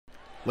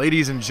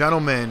Ladies and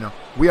gentlemen,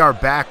 we are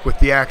back with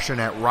the action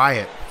at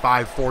RIOT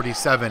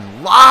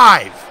 547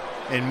 live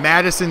in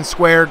Madison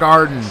Square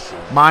Garden.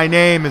 My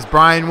name is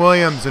Brian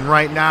Williams, and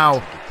right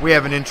now we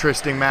have an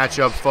interesting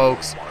matchup,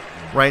 folks.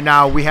 Right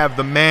now we have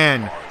the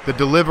man, the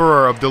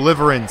deliverer of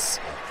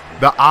deliverance,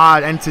 the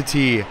odd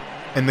entity,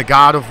 and the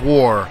god of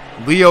war,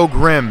 Leo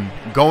Grimm,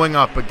 going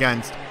up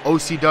against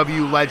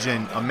OCW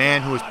legend, a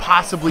man who has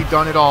possibly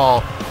done it all,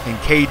 in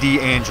KD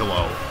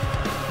Angelo.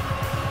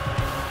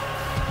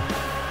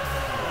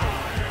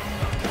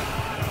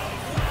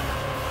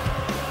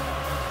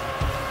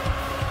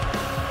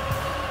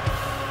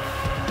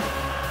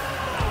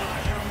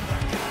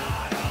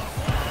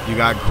 You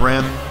got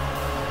Grimm,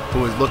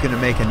 who is looking to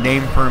make a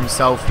name for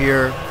himself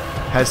here,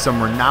 has some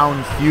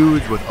renowned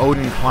feuds with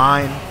Odin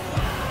Klein,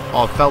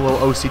 a fellow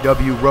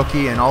OCW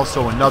rookie, and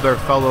also another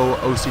fellow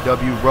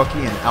OCW rookie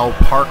in El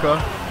Parca.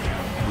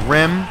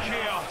 Grimm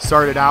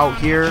started out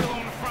here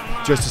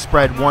just to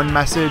spread one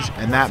message,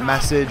 and that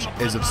message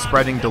is of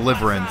spreading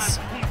deliverance.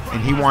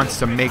 And he wants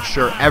to make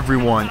sure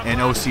everyone in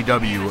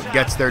OCW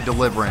gets their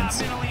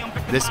deliverance.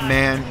 This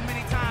man,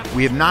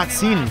 we have not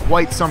seen in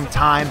quite some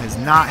time, has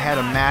not had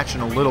a match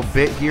in a little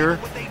bit here,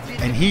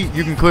 and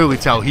you can clearly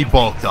tell he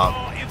bulked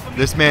up.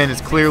 This man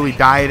is clearly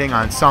dieting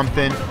on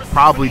something,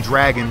 probably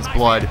dragon's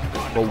blood,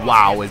 but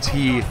wow, is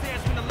he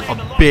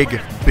a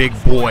big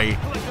boy.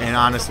 And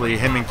honestly,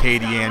 him and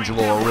KD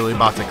Angelo are really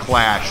about to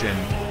clash,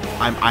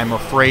 and I'm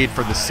afraid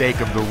for the sake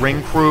of the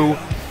ring crew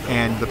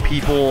and the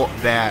people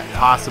that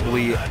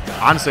possibly,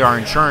 honestly, our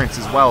insurance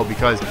as well,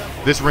 because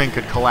this ring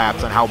could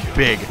collapse on how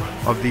big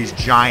of these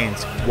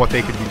giants, what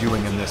they could be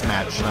doing in this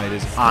match tonight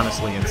is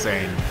honestly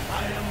insane.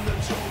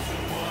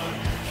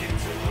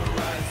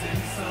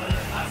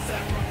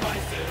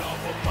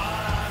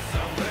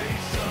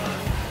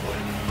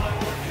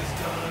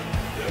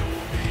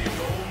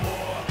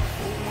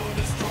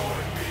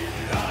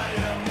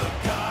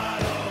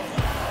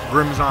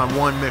 Grimm's on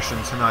one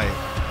mission tonight,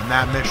 and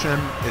that mission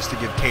is to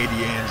give KD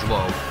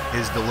Angelo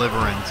his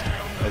deliverance,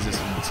 as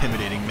this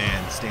intimidating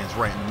man stands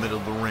right in the middle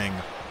of the ring,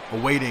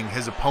 awaiting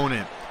his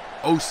opponent,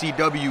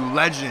 OCW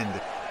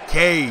legend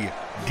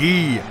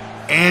KD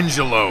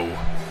Angelo.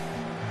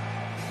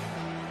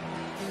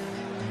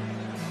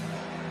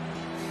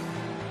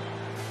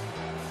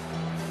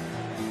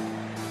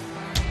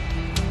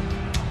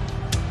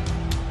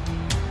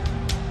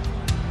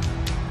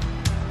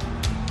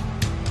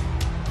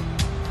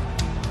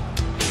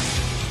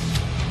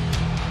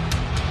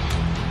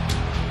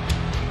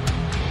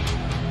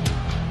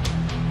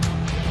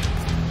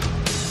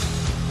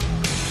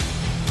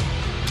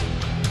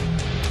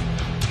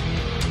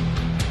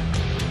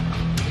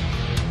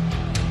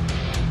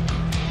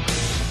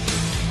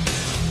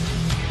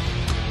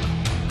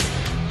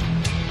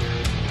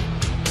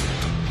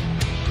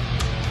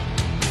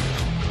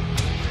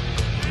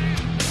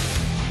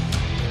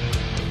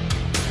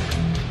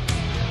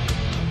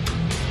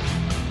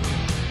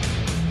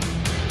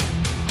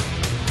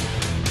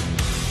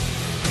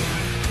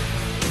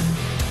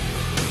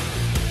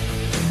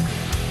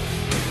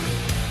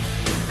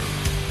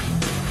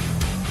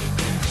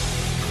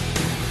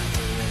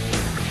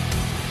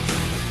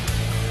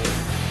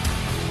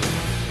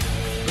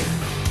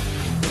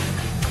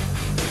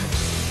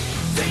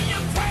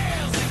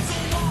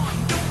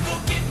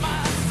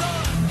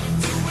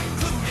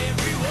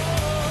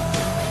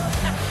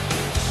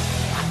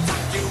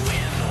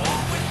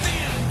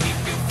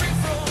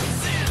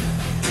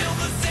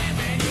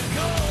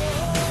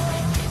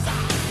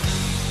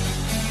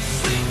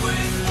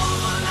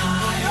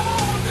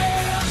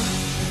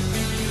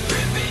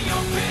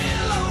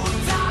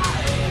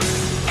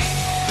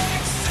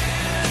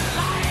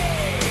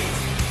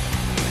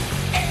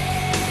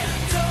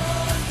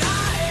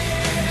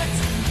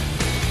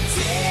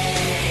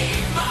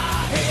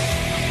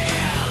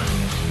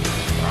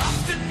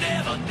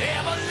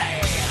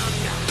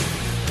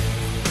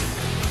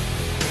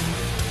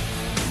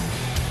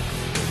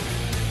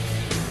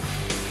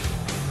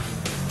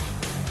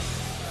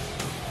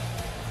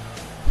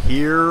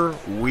 Here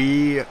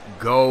we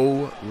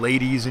go,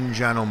 ladies and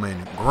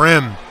gentlemen.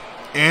 Grimm,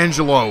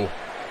 Angelo,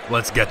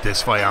 let's get this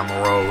fight on the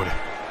road.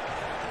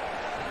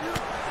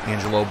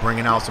 Angelo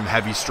bringing out some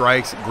heavy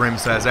strikes. Grimm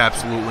says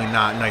absolutely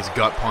not. Nice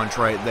gut punch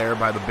right there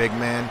by the big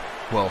man.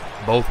 Well,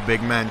 both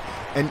big men.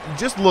 And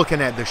just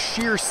looking at the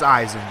sheer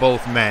size of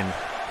both men,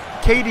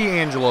 KD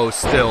Angelo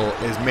still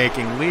is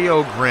making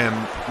Leo Grimm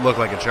look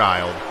like a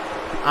child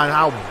on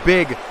how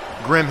big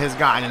Grimm has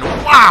gotten. And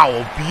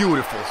wow,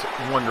 beautiful,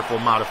 wonderful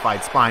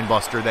modified spine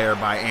buster there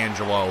by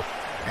Angelo.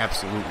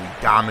 Absolutely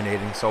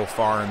dominating so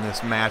far in this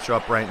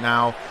matchup right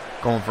now.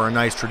 Going for a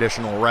nice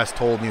traditional rest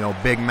hold. You know,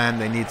 big men,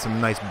 they need some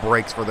nice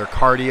breaks for their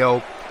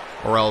cardio,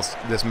 or else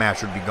this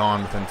match would be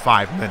gone within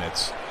 5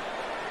 minutes.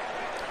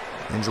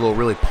 Angelo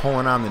really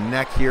pulling on the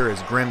neck here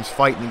as Grimm's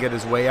fighting to get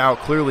his way out.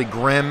 Clearly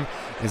Grimm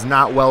is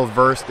not well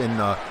versed in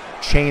the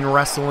chain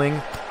wrestling,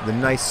 the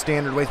nice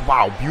standard ways.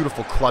 Wow,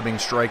 beautiful clubbing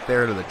strike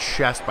there to the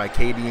chest by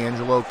KD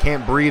Angelo.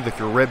 Can't breathe if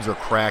your ribs are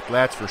cracked,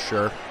 that's for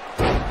sure.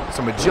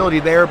 Some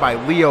agility there by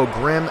Leo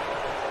Grimm.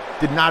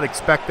 Did not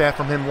expect that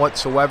from him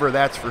whatsoever,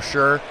 that's for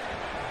sure.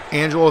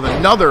 Angelo with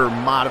another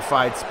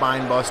modified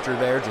spine buster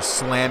there, just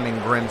slamming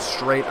Grimm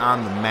straight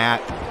on the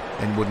mat.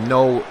 And with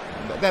no,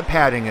 that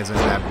padding isn't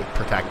that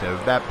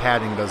protective. That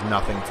padding does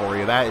nothing for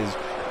you. That is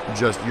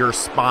just your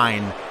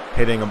spine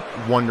hitting a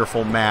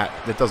wonderful mat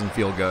that doesn't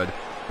feel good.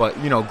 But,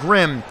 you know,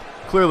 Grimm,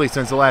 clearly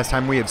since the last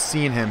time we have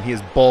seen him, he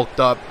is bulked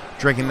up,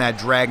 drinking that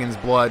dragon's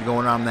blood,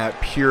 going on that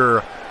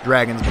pure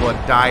dragon's blood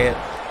diet,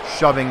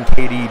 shoving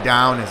KD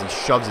down as he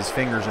shoves his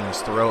fingers in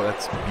his throat.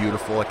 That's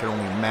beautiful. I can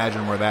only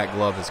imagine where that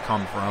glove has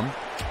come from.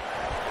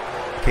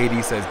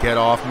 KD says, get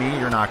off me.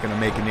 You're not going to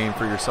make a name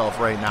for yourself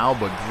right now.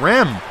 But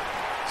Grimm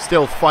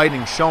still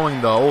fighting,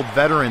 showing the old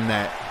veteran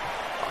that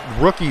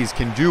rookies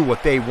can do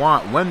what they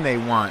want when they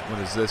want. What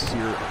is this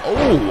here?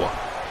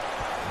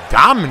 Oh,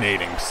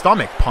 dominating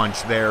stomach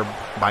punch there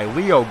by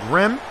Leo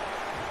Grimm.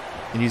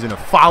 And he's going to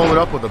follow it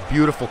up with a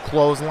beautiful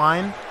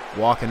clothesline.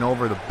 Walking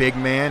over the big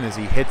man as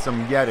he hits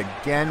him yet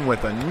again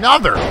with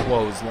another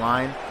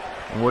clothesline.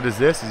 And what is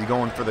this? Is he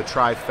going for the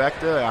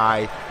trifecta?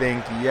 I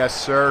think, yes,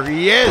 sir,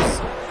 he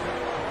is.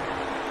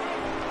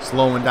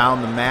 Slowing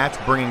down the match,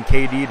 bringing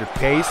KD to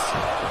pace.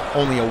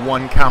 Only a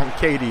 1 count.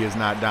 KD is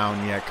not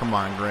down yet. Come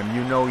on, Grimm.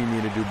 You know you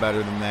need to do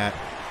better than that.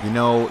 You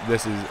know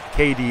this is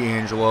KD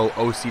Angelo,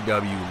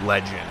 OCW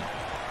legend.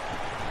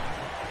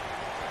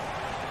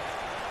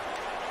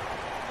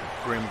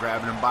 Grimm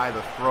grabbing him by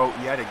the throat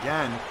yet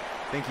again.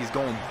 I think he's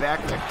going back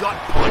to the gut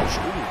punch.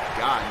 Oh,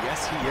 God,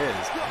 yes, he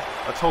is.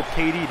 Let's hope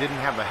KD didn't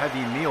have a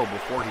heavy meal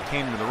before he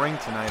came to the ring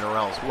tonight, or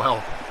else,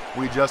 well,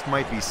 we just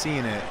might be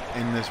seeing it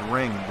in this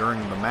ring during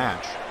the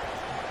match.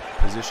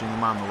 Positioning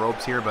him on the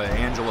ropes here, but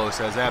Angelo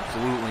says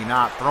absolutely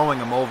not. Throwing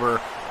him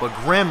over, but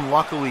Grimm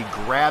luckily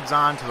grabs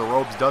onto the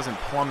ropes, doesn't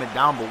plummet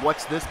down. But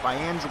what's this by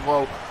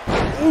Angelo?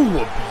 Ooh,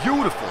 a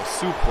beautiful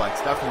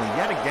suplex, definitely,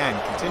 yet again,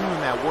 continuing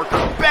that work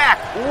on the back.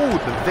 Ooh,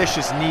 the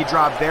vicious knee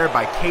drop there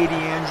by KD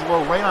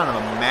Angelo, right onto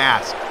the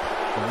mask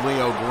of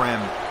Leo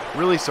Grimm.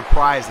 Really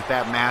surprised that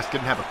that mask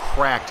didn't have a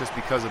crack just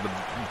because of the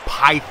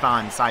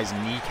python-sized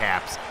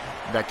kneecaps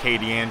that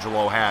KD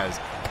Angelo has.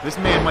 This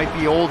man might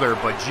be older,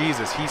 but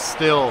Jesus, he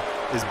still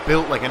is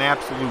built like an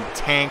absolute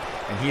tank,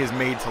 and he is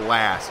made to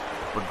last.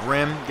 But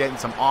Grimm getting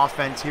some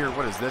offense here.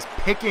 What is this?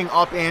 Picking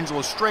up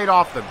Angelo straight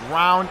off the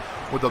ground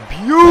with a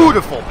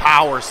beautiful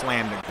power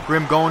slam.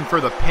 Grimm going for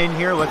the pin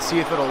here. Let's see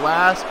if it'll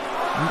last.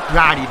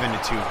 Not even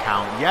a 2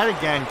 count. Yet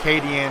again,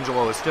 KD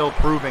Angelo is still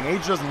proving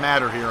age doesn't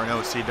matter here in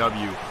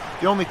OCW.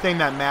 The only thing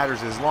that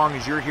matters is as long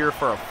as you're here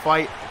for a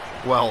fight,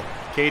 well,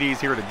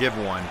 KD's here to give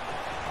one.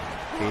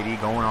 KD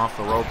going off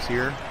the ropes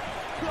here.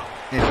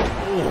 And,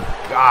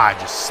 oh, God,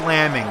 just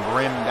slamming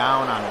Grimm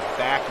down on his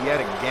back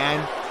yet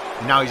again.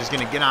 And now he's just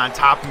going to get on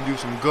top and do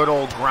some good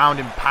old ground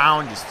and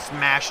pound, just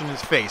smashing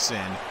his face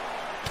in.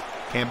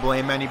 Can't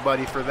blame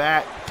anybody for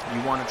that.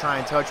 You want to try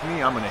and touch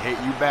me, I'm going to hit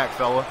you back,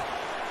 fella.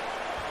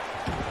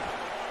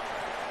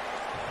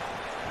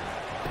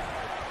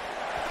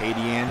 KD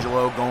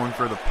Angelo going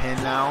for the pin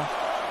now.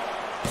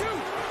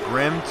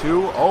 Grimm,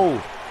 too.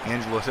 Oh,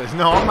 Angelo says,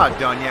 no, I'm not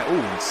done yet.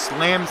 Ooh, and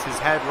slams his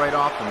head right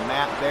off the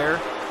mat there.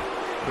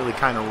 Really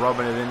kind of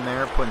rubbing it in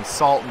there, putting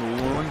salt in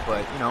the wound,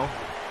 but, you know,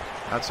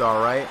 that's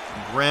all right.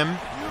 Grimm,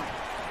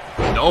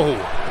 no.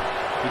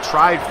 He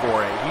tried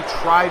for it. He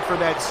tried for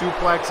that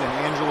suplex, and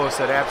Angelo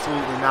said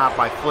absolutely not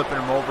by flipping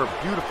him over.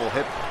 Beautiful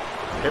hip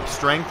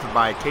strength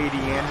by KD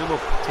Angelo,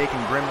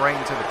 taking Grimm right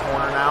into the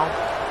corner now.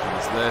 What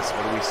is this?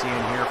 What are we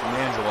seeing here from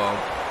Angelo?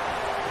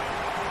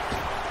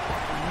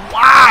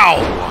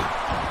 Wow!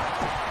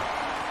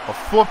 A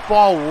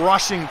football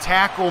rushing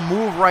tackle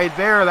move right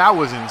there. That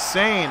was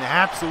insane.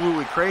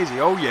 Absolutely crazy.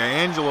 Oh, yeah,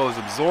 Angelo's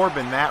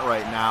absorbing that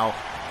right now.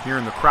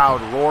 Hearing the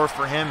crowd roar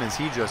for him as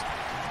he just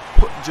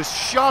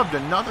shoved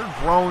another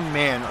grown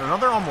man,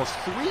 another almost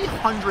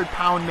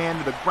 300-pound man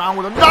to the ground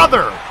with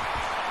another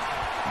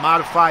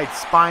modified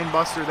spine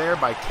buster there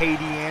by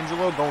KD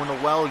Angelo, going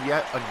to well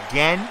yet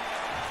again.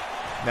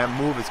 That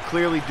move is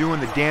clearly doing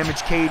the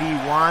damage KD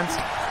wants.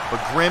 But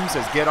Grimm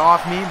says, get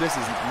off me. This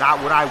is not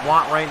what I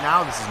want right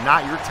now. This is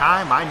not your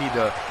time. I need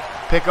to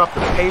pick up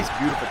the pace.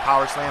 Beautiful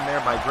power slam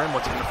there by Grimm.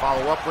 What's he going to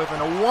follow up with?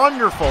 And a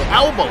wonderful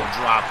elbow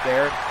drop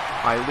there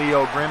by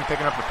Leo Grimm,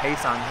 picking up the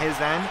pace on his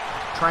end,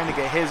 trying to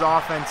get his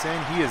offense in.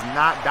 He is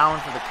not down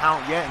for the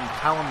count yet, and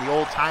telling the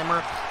old-timer,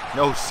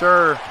 no,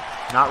 sir,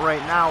 not right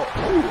now.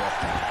 Ooh,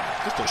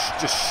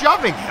 just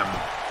shoving him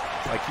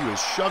like he was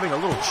shoving a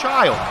little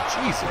child.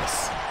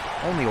 Jesus.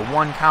 Only a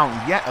 1 count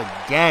yet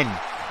again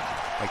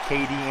by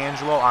KD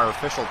Angelo. Our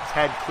official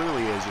Ted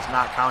clearly is just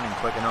not counting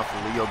quick enough for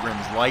Leo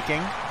Grimm's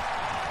liking.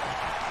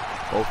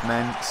 Both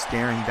men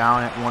staring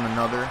down at one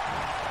another.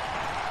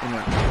 In a,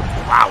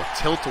 wow,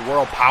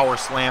 tilt-a-whirl power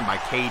slam by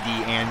KD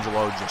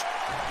Angelo. Just,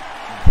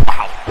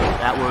 wow,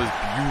 that was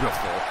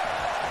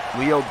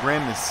beautiful. Leo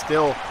Grimm is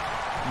still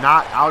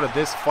not out of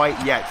this fight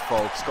yet,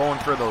 folks. Going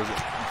for those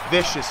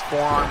vicious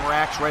forearm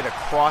racks right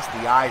across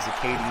the eyes of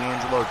KD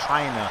Angelo,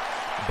 trying to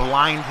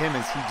blind him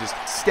as he just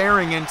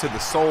staring into the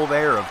soul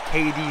there of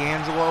KD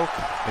Angelo,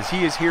 as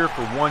he is here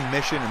for one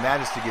mission, and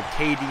that is to give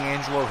KD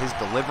Angelo his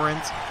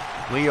deliverance.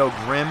 Leo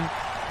Grimm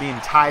being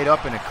tied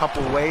up in a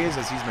couple ways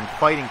as he's been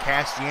fighting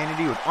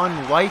Castianity with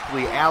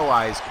unlikely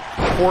allies,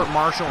 Court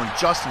Marshall and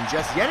Justin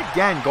Jesse yet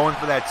again going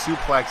for that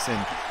suplex,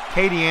 and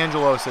Katie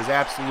Angelo says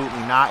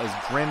absolutely not as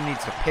Grimm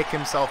needs to pick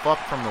himself up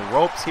from the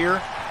ropes here.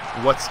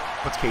 What's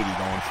Katie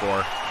going for?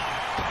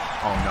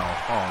 Oh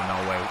no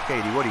way.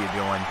 Katie, what are you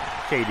doing?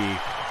 Katie,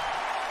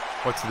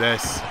 what's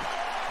this?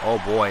 Oh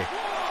boy.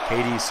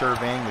 Katie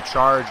surveying the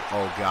charge.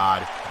 Oh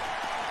God.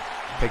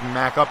 Picking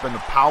back up in the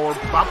power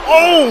bomb.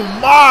 Oh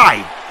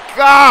my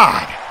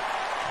God!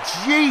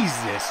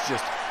 Jesus,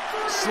 just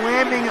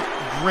slamming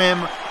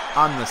Grimm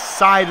on the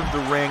side of the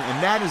ring,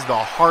 and that is the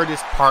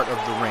hardest part of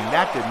the ring.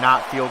 That did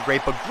not feel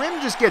great, but Grimm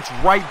just gets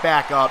right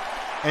back up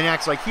and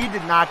acts like he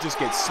did not just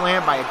get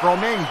slammed by a grown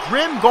man.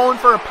 Grimm going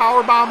for a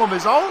power bomb of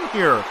his own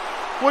here.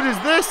 What is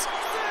this?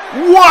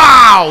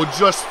 Wow!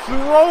 Just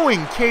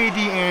throwing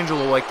KD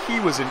Angelo like he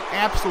was an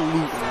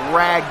absolute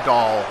rag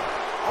doll.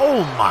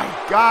 Oh my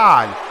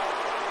God.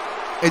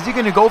 Is he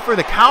going to go for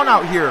the count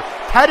out here?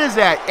 Ted is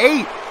at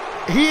 8.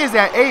 He is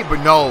at 8,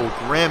 but no,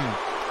 Grimm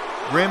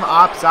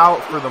opts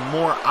out for the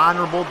more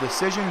honorable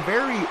decision.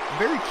 Very,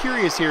 very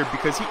curious here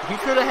because he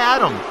could have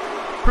had him.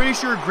 Pretty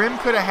sure Grimm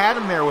could have had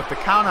him there with the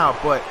count out,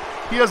 but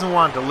he doesn't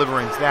want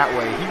deliverance that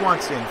way. He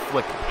wants to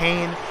inflict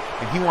pain,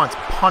 and he wants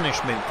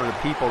punishment for the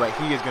people that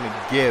he is going to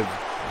give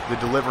the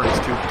deliverance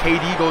to.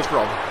 KD goes for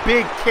a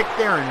big kick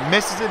there and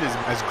misses it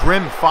as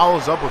Grimm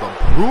follows up with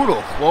a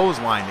brutal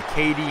clothesline to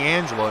KD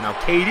Angelo. Now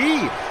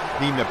KD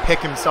needing to pick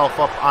himself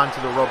up onto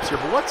the ropes here,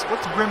 but what's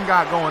Grimm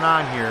got going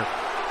on here?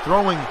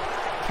 Throwing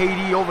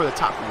KD over the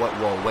top.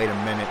 Whoa, wait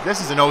a minute. This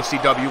is an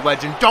OCW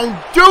legend. Don't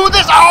do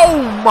this!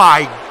 Oh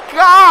my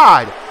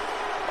God!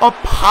 A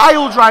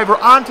pile driver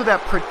onto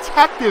that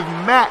protective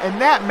mat, and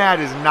that mat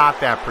is not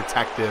that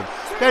protective.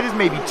 That is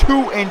maybe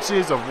 2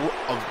 inches of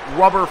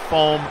rubber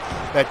foam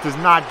that does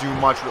not do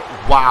much.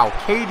 Wow,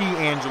 KD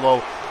Angelo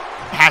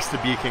has to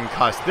be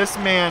concussed. This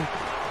man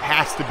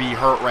has to be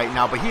hurt right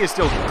now, but he is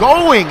still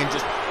going and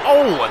just,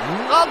 oh,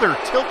 another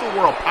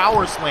tilt-a-whirl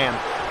power slam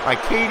by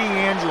KD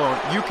Angelo.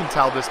 You can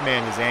tell this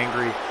man is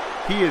angry.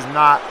 He is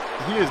not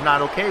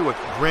okay with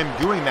Grimm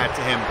doing that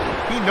to him.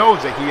 He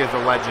knows that he is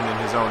a legend in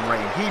his own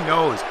right. He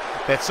knows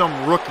that some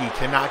rookie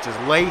cannot just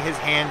lay his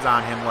hands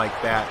on him like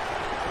that.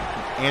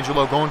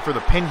 Angelo going for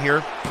the pin here.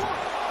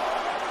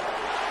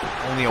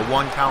 Only a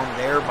 1 count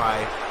there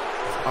by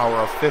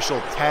our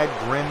official Ted.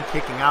 Grimm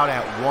kicking out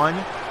at 1.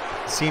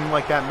 Seemed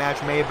like that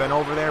match may have been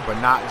over there, but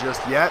not just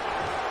yet.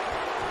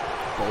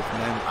 Both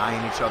men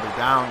eyeing each other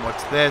down.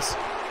 What's this?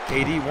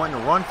 KD wanting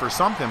to run for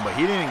something, but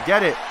he didn't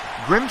get it.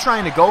 Grimm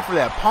trying to go for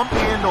that pump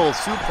handle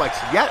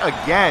suplex yet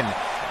again.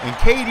 And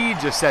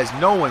KD just says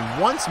no and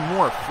once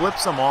more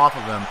flips him off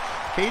of him.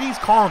 KD's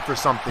calling for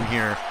something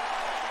here.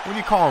 What are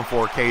you calling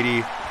for,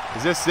 KD?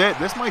 Is this it?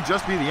 This might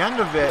just be the end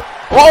of it.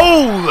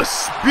 Oh, the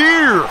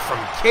spear from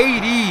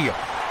KD.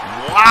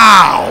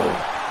 Wow.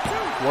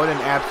 What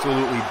an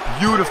absolutely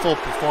beautiful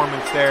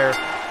performance there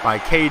by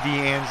KD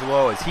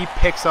Angelo as he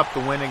picks up the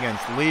win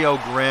against Leo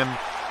Grimm.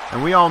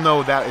 And we all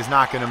know that is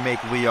not going to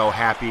make Leo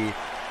happy,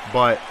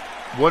 but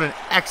what an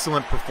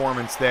excellent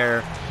performance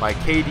there by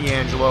KD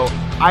Angelo.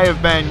 I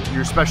have been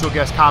your special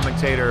guest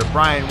commentator,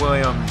 Brian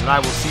Williams, and I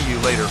will see you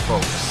later,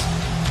 folks.